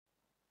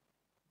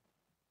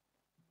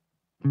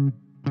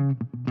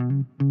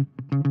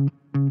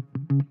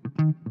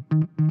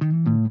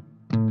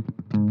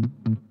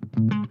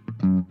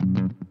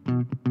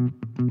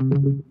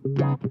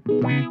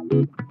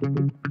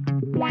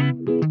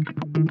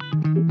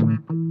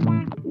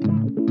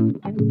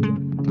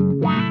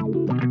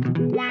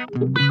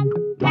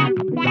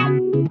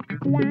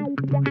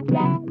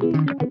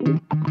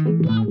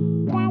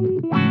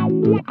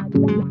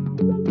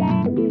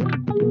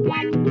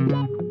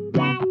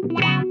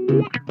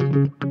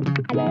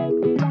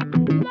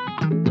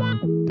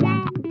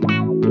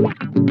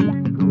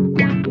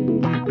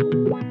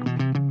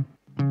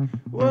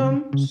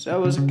Once I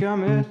was a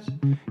comet,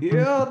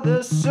 you're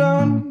the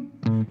sun,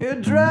 you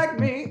dragged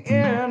me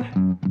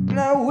in,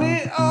 now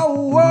we are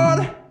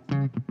one.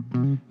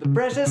 The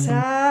pressure's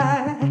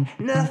high,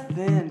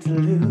 nothing to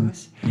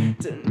lose,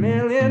 10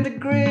 million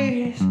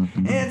degrees,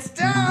 it's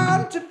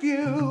time to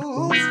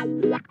fuse.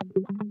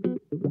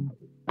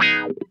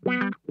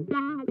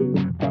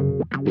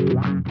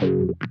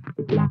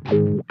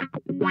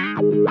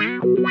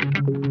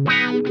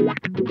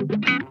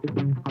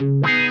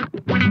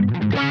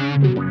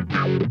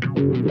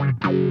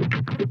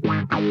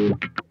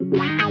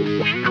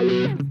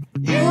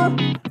 You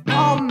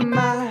are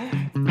my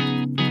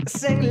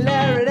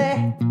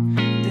singularity,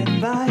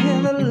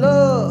 defying the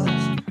laws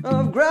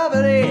of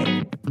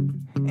gravity.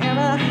 Am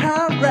I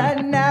high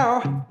right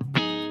now?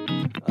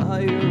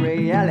 Are you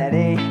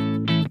reality?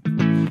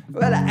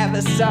 Will I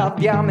ever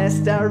solve your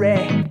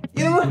mystery?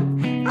 You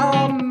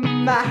are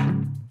my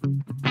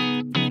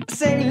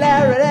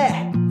singularity,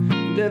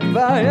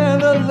 defying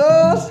the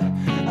laws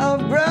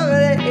of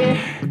gravity.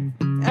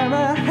 Am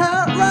I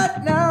high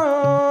right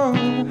now?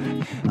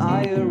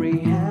 Are you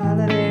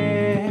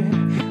reality?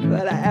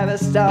 Will I ever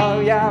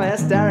solve your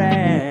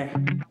mystery?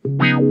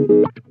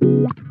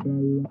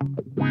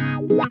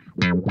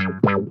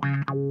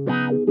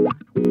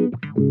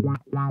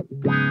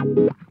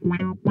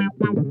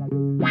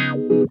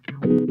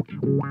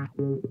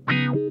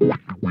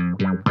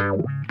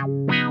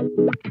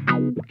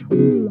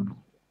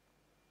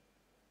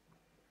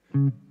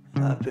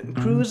 I've been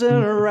cruising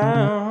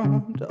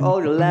around,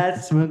 all your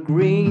lights were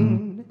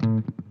green,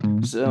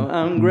 so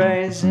I'm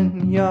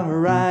grazing your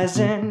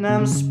horizon,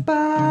 I'm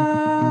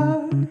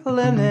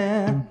spiraling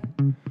in.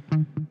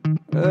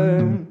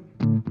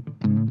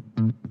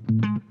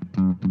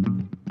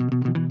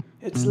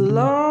 It's a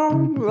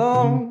long,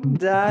 long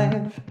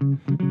dive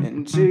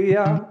into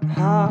your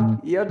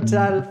heart, your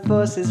tidal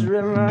forces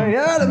rip my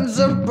atoms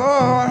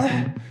apart.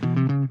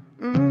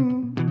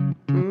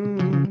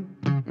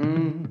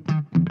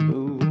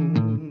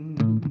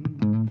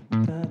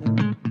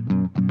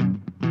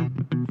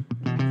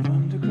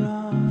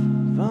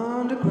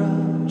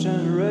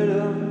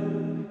 Generator,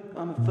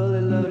 I'm a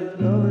fully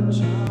loaded,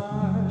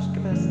 overcharged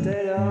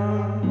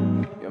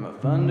capacitator. You're my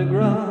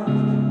Graaf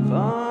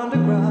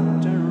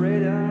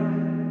generator.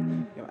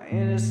 You're my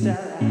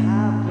interstellar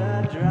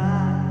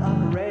hyperdrive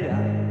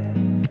operator.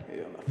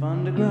 You're my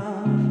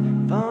Graaf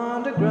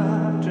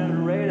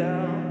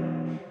generator.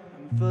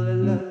 I'm a fully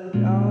loaded,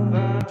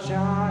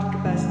 overcharged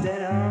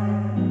capacitator.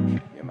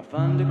 You're my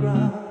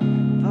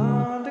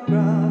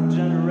Graaf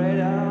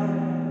generator.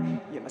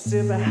 You're my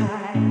super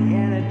high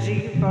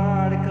energy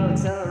particle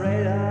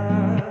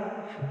accelerator.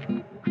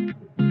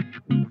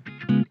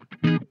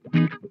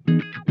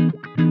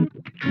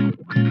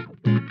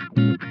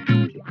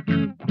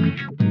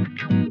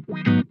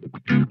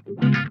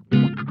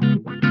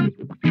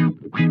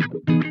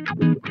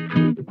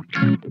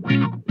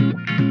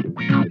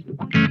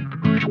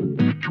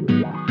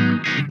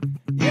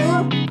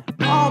 You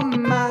are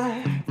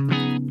my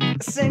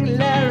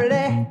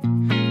singularity,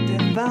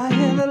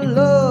 defying the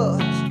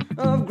laws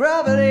of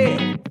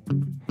gravity.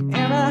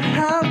 Am I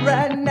high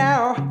right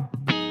now?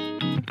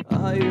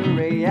 Are you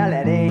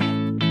reality?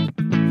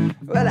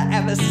 Will I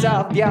ever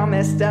solve your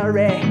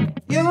mystery?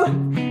 You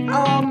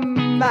are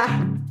my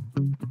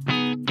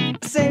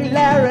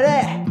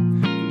singularity,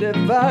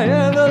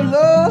 defying the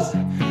laws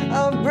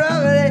of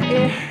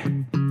gravity.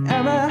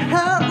 Am I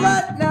high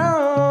right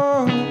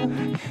now?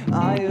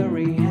 Are you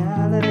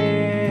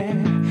reality?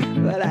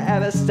 Will I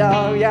ever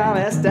solve your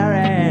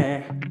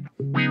mystery?